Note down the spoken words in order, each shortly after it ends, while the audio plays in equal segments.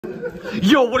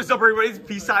Yo, what is up, everybody? It's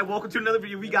P-Side. Welcome to another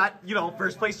video. We got,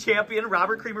 first place champion,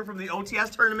 Robert Creamer from the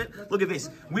OTS tournament. Look at this.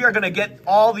 We are going to get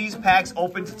all these packs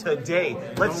opened today.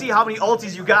 Let's see how many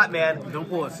ultis you got, man. Don't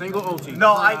pull a single ulti.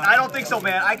 No, I don't think so,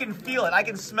 man. I can feel it. I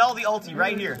can smell the ulti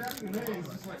right here.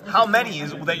 How many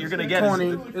is that you're going to get?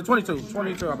 20. It's 22.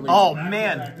 22, I believe. Oh,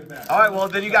 man. All right, well,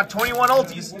 then you got 21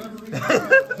 ultis.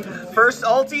 First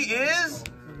ulti is...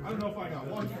 I don't know if I got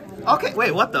one. Okay,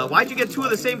 wait, what the? Why'd you get two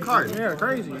of the same card? Yeah,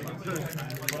 crazy.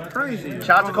 Crazy.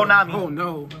 Shout out to Konami. Oh,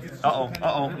 no.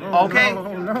 Uh-oh. Okay.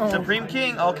 Oh, no. Supreme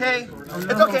King, okay. Oh,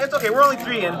 no. It's okay. We're only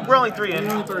three in.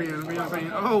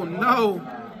 Oh, no.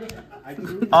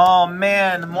 Oh,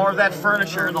 man. More of that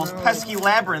furniture. Those pesky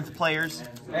Labyrinth players.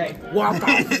 Hey. What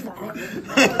the fuck?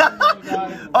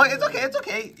 Oh, it's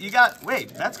okay. You got...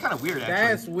 Wait, that's kind of weird, actually.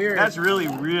 That's weird. That's really,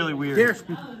 really weird. There's...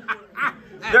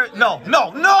 No!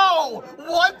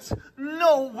 What?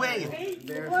 No way!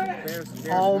 There's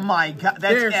Oh my god,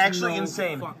 that's actually no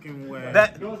insane. Fucking way.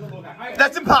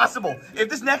 That's impossible. If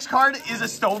this next card is a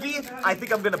Stovey, I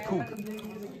think I'm gonna poop.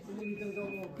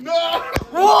 No!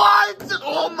 What?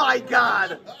 Oh my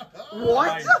god!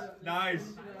 What? Nice.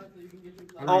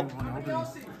 Oh.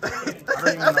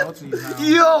 now.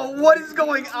 Yo, what is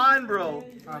going on, bro?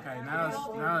 Okay,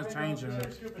 now it's changing.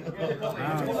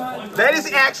 That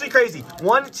is actually crazy.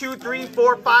 1, 2, 3,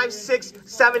 4, 5, 6,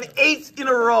 7, 8 in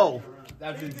a row.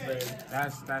 That's insane.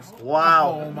 That's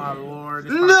wow. Oh my lord.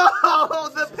 No,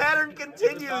 the pattern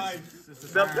continues.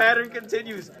 The pattern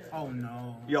continues. Oh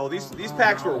no. Yo, these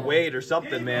packs were weighed or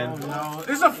something, man. Oh no.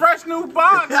 It's a fresh new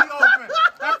box we opened.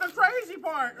 That's the crazy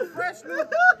part. A fresh new.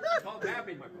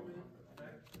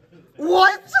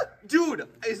 What? Dude,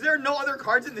 is there no other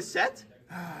cards in the set?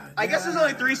 I guess there's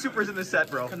only 3 supers in the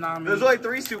set, bro. Konami, there's only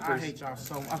 3 supers. I hate y'all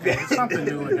so much. Okay, it's something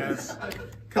new, I guess.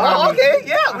 Oh, okay,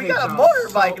 yeah, we got a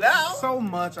motorbike now. So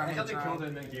much, I hate y'all.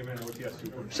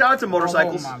 Shout out to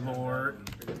motorcycles. Oh my lord.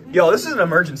 Yo, this is an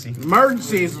emergency.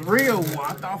 Emergency is real.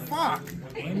 What the fuck?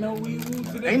 Ain't no wee woo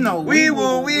today. Ain't no wee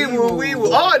woo.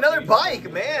 Oh, another bike,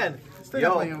 man.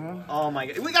 Yo, oh my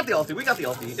god, we got the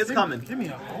ulti. It's coming. Give me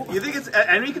a hold. You think it's an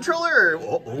enemy controller?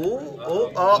 Or...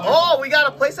 Oh, we got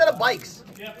a play set of bikes.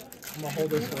 I'm gonna hold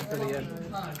this one for the end.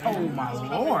 Oh my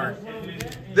lord.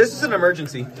 This is an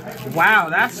emergency. Wow,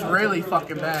 that's really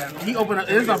fucking bad. He opened up.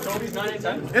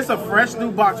 It's a fresh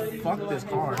new box. Fuck this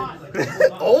card.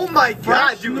 Oh my god,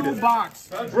 fresh dude. New box,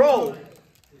 bro.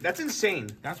 That's insane.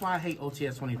 That's why I hate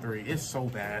OTS23. It's so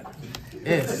bad.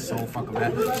 It's so fucking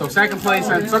bad. So second place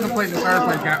and third place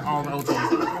got all the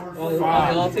OTS. All the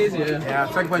OTS, yeah. Yeah,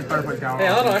 second place, third place got all. Hey,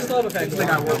 hold on, I still have a pack. They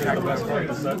got one pack.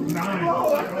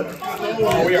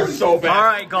 Oh, we are so bad. All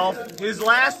right, Golf. His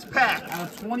last pack.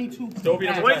 22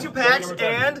 packs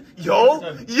and yo.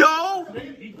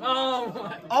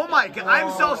 Oh my god. I'm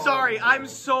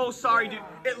so sorry, dude.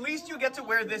 At least you get to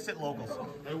wear this at locals.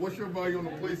 Hey, what's your value on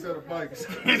the play set of bikes?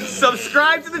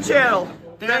 Subscribe to the channel.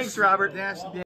 Thanks, Robert.